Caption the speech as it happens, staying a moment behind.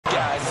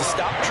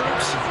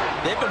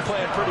they've been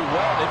playing pretty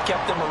well. They've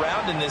kept them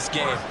around in this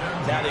game.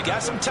 Now, they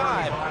got some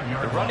time.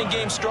 The running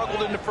game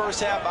struggled in the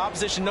first half.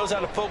 Opposition knows how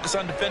to focus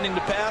on defending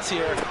the pass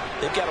here.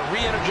 They've got to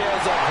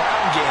re-energize that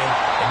ground game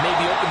and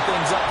maybe open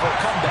things up for a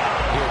comeback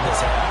here in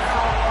this half.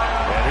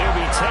 And he'll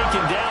be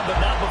taken down, but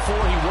not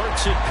before he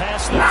works it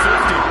past the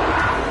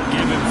 50.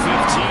 Give him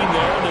 15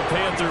 there. The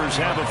Panthers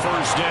have a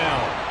first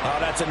down.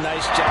 Oh, that's a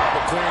nice job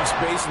of clearing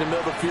space in the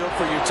middle of the field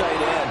for your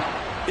tight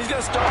end. He's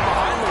going to start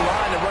behind the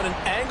line and run an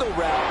angle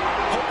route,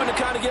 hoping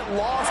to kind of get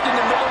lost in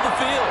the middle of the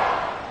field.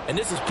 And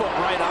this is put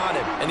right on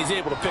him, and he's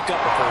able to pick up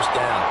a first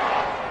down.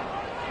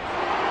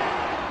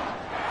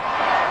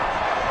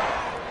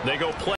 They go play.